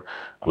before,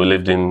 we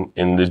lived in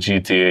the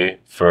GTA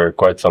for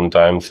quite some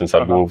time since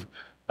I moved,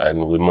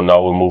 and we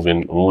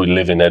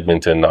live in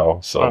Edmonton now.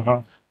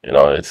 So you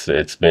know,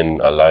 it's been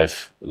a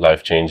life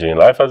changing.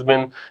 Life has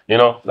been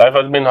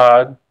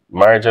hard.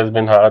 Marriage has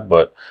been hard,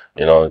 but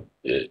you know,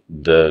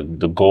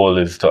 the goal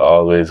is to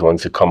always,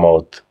 once you come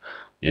out,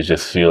 you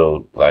just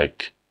feel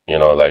like, you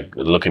know, like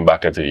looking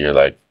back at it, you're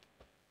like,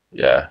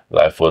 yeah,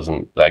 life is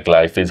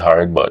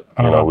hard, but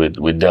you know,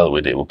 we dealt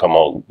with it. We come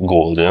out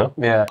gold, you know?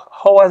 Yeah.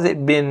 How has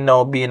it been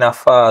now being a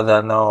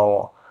father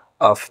now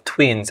of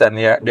twins, and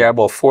they're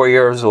about 4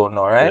 years old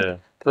now, right? Yeah.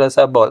 Tell us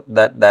about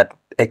that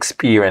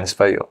experience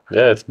for you.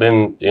 Yeah, it's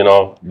been, you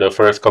know, the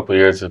first couple of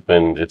years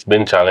it's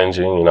been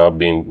challenging, you know,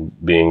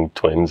 being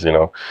twins, you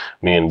know.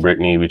 Me and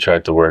Brittany, we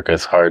tried to work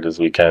as hard as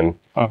we can,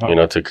 you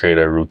know, to create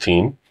a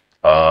routine.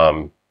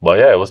 But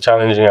yeah, it was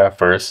challenging at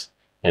first.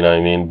 You know what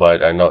I mean?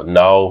 But I know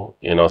now,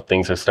 you know,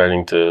 things are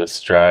starting to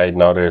stride.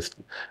 Now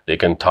they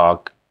can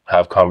talk,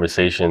 have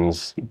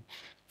conversations,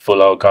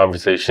 full out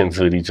conversations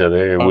with each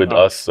other, with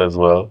us as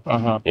well.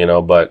 You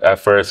know, but at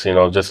first, you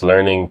know, just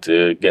learning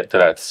to get to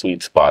that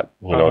sweet spot,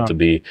 you know, to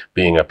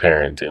being a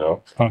parent, you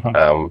know.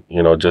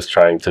 You know, just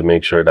trying to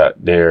make sure that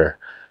they're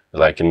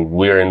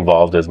we're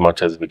involved as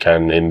much as we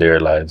can in their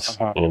lives,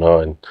 you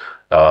know,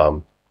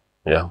 and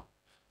yeah.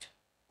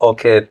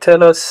 Okay,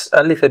 tell us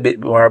a little bit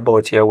more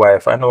about your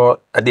wife. I know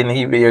I didn't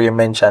hear you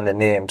mention the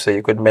name, so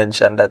you could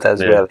mention that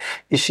as well.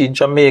 Is she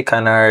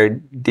Jamaican or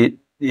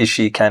is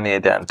she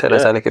Canadian? Tell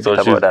us a little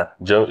bit about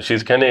that.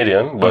 She's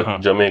Canadian,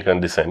 but Jamaican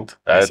descent.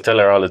 I tell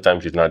her all the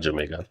time she's not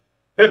Jamaican.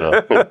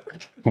 So,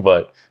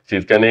 but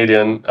she's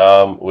Canadian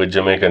with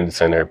Jamaican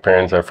descent. Her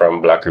parents are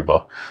from Black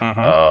River,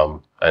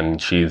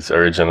 and she's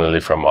originally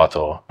from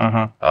Ottawa.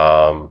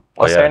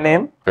 What's her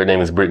name? Her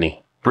name is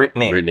Brittany.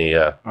 Brittany,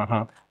 yeah.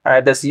 All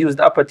right, just use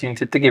the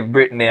opportunity to give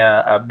Brittany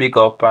a big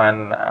up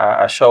and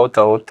a shout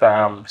out,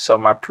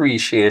 some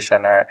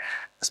appreciation.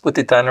 Let's put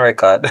it on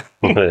record.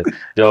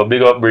 Yo,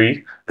 big up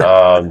Bree.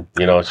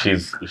 You know, she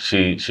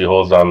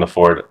holds on the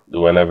fort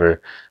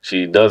whenever.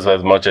 She does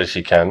as much as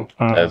she can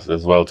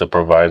as well to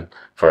provide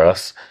for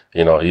us.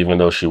 You know, even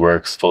though she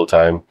works full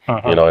time,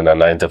 you know, in a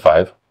 9 to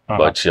 5.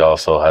 But she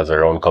also has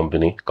her own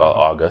company called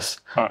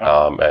August.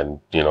 And,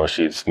 you know,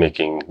 she's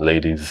making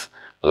ladies'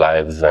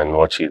 lives and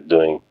what she's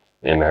doing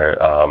in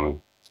her,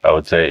 I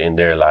would say, in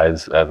their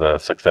lives as a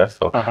success.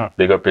 So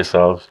big up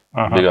yourself,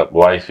 big up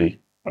wifey,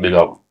 big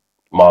up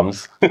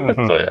moms.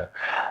 So yeah.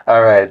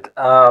 All right.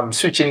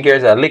 Switching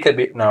gears a little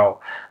bit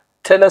now.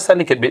 Tell us a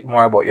little bit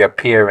more about your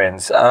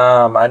parents.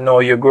 I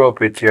know you grew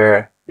up with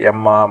your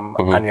mom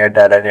and your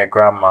dad and your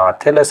grandma.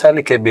 Tell us a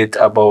little bit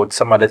about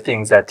some of the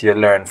things that you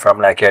learned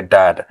from like your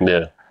dad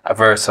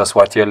versus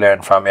what you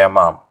learned from your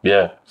mom.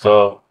 Yeah.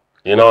 So,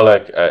 you know,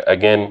 like,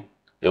 again,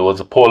 it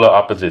was a polar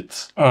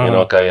opposites. You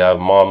know, cause you have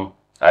mom.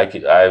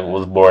 I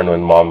was born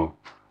when mom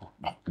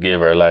gave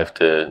her life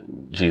to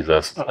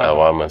Jesus at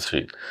Walman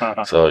Street.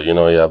 So, you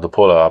know, you have the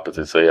polar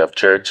opposites. So you have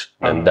church,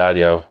 and dad,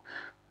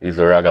 he's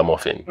a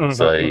ragamuffin.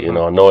 So, you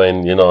know,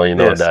 knowing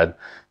that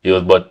he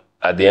was, but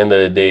at the end of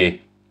the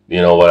day,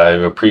 you know, what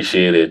I've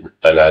appreciated,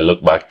 and I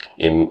look back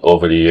in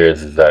over the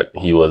years, is that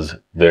he was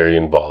very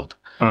involved.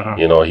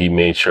 You know, he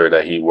made sure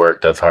that he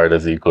worked as hard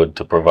as he could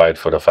to provide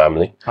for the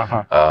family.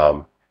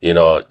 You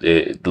know,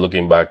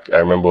 looking back, I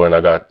remember when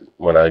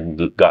I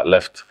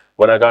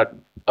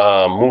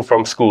moved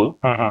from school,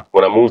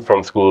 when I moved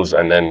from schools,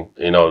 and then,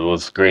 you know, it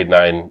was grade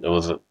 9, it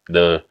was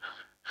the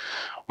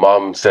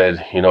mom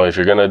said, you know, if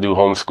you're going to do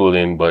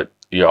homeschooling, but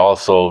you're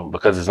also,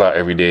 because it's not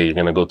every day, you're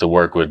going to go to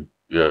work with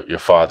your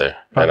father.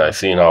 And I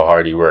seen how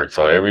hard he worked.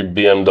 So every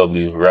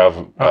BMW,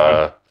 RAV,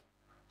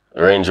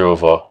 Range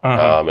Rover,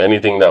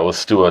 anything that was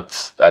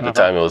Stewart's, at the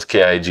time it was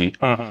KIG,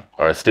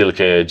 or still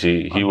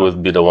KIG, he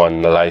would be the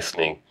one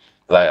licensing,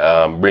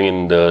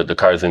 bringing the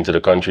cars into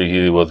the country.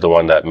 He was the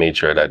one that made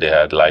sure that they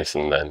had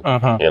license, and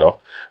you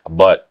know.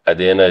 But at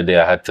the end of the day,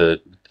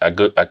 I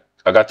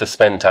got to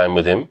spend time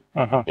with him,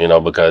 you know,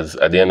 because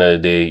at the end of the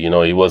day, you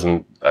know, he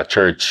wasn't a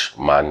church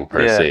man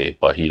per se,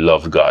 but he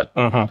loved God,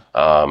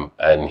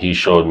 and he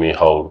showed me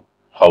how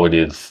it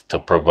is to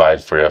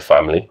provide for your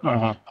family.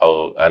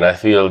 And I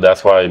feel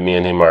that's why me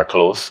and him are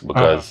close,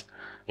 because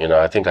you know,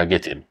 I think I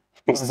get him.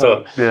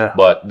 So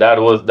but that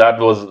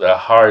was a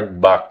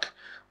hard back,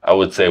 I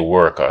would say,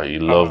 worker. He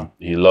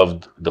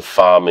loved the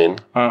farming.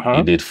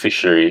 He did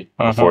fishery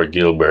before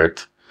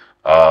Gilbert.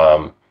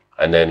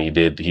 and then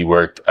he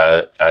worked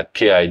at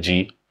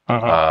KIG.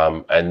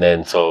 And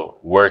then so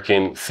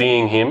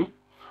seeing him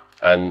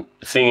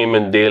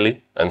in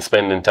daily and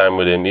spending time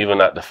with him,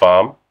 even at the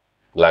farm,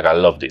 like I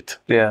loved it.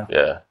 Yeah.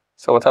 Yeah.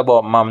 So what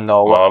about mom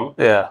now? Mom?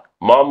 Yeah.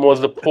 Mom was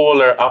the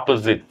polar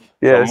opposite.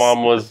 Yes. So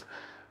mom was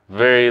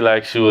very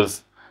like she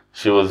was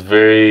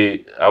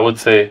very, I would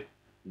say,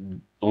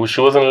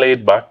 she wasn't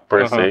laid back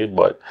per se,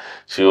 but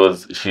she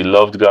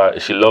loved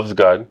God. She loves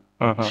God.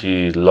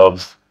 She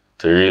loves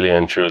to really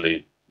and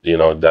truly,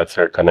 that's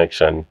her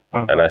connection.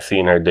 And I've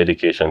seen her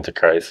dedication to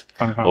Christ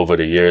over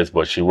the years,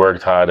 but she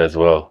worked hard as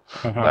well.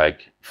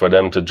 Like for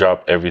them to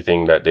drop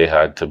everything that they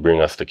had to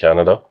bring us to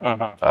Canada,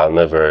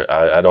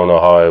 I don't know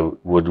how I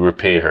would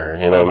repay her,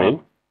 you know what I mean?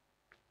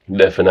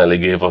 Definitely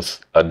gave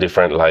us a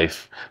different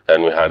life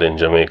than we had in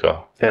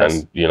Jamaica.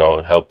 Yes.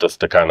 And, helped us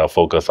to kind of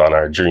focus on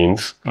our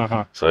dreams.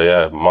 So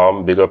yeah,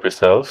 mom, big up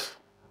yourself,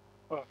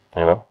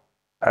 All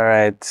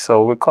right,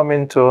 so we're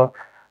coming to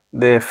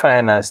the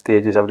final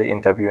stages of the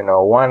interview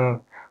now.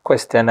 One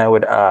question I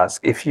would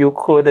ask, if you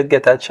could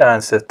get a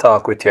chance to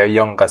talk with your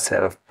younger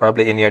self,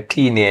 probably in your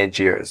teenage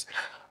years,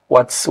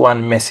 what's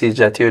one message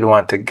that you'd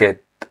want to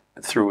get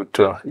through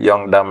to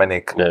young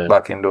Dominic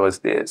back in those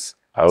days?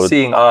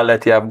 Seeing all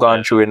that you have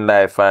gone through in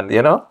life, and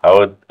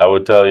I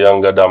would tell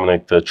younger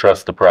Dominic to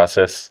trust the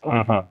process.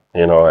 At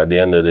the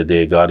end of the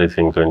day, God is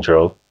in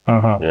control.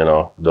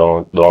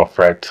 Don't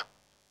fret,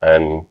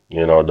 and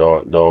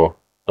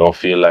don't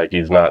feel like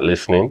he's not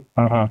listening,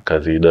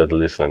 because he does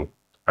listen.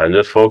 And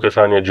just focus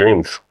on your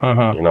dreams.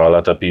 A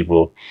lot of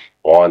people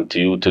want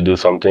you to do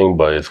something,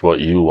 but it's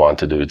what you want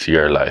to do. It's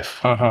your life.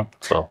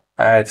 So all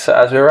right. So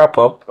as we wrap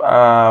up,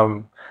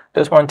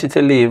 just want you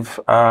to leave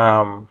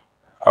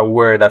a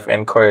word of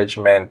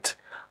encouragement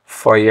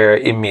for your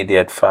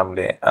immediate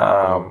family,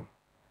 a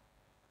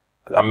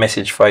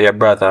message for your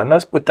brother, and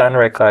let's put on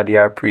record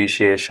your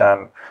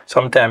appreciation.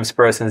 Sometimes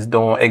persons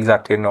don't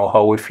exactly know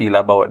how we feel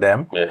about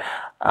them.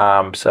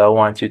 So I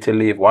want you to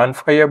leave one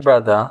for your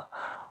brother,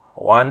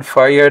 one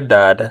for your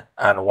dad,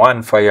 and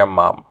one for your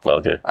mom.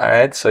 Okay. All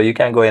right, so you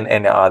can go in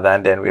any order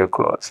and then we'll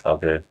close.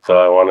 Okay, so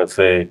I want to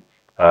say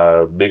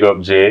big up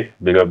Jay,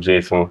 big up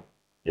Jason.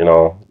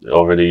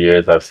 Over the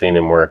years, I've seen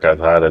him work as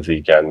hard as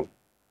he can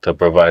to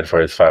provide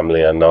for his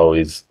family, and now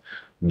he's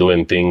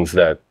doing things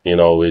that, we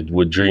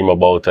would dream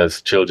about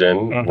as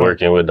children,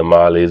 working with the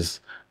Marleys,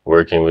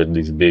 working with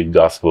these big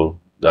gospel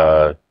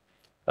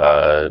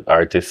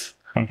artists.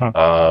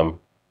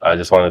 I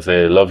just want to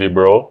say, love you,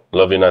 bro.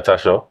 Love you,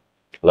 Natasha.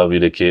 Love you,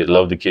 the kid.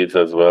 Love the kids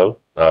as well.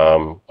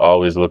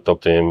 Always looked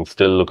up to him,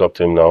 still look up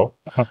to him now.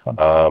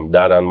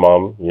 Dad and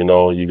mom,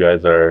 you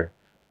guys are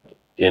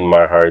in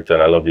my heart,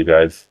 and I love you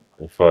guys.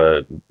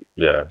 I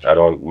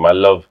don't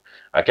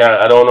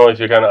know if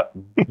you can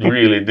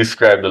really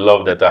describe the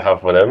love that I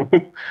have for them,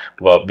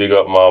 but big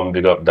up mom,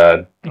 big up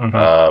dad. Me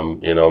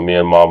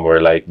and mom are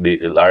like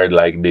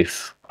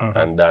this,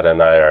 and dad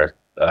and I are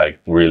like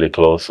really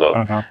close. So,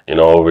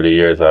 over the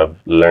years, I've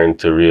learned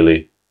to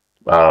really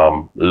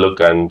look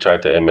and try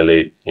to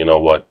emulate,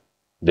 what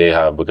they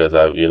have, because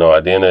at the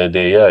end of the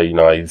day,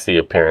 I see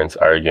your parents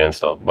argue and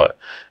stuff, but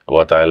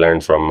what I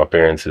learned from my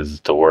parents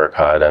is to work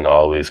hard and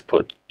always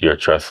put your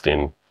trust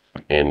in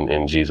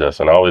Jesus,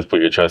 and always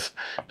put your trust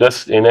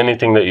just in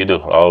anything that you do.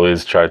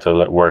 Always try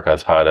to work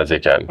as hard as you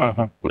can.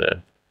 Yeah.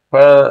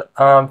 Well,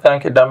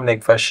 thank you,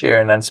 Dominic, for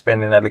sharing and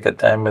spending a little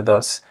time with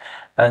us.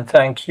 And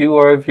thank you,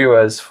 our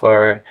viewers,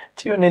 for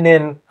tuning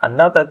in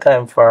another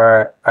time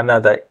for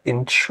another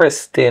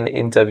interesting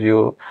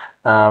interview,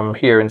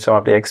 hearing some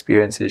of the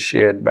experiences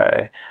shared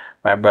by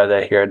my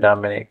brother here,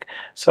 Dominic.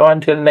 So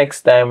until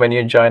next time, when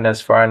you join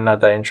us for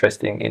another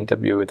interesting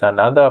interview with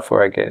another of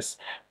our guests,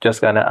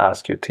 just going to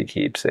ask you to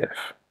keep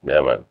safe.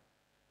 Yeah, man.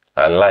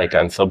 And like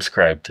and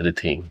subscribe to the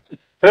team.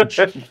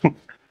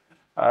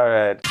 All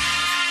right.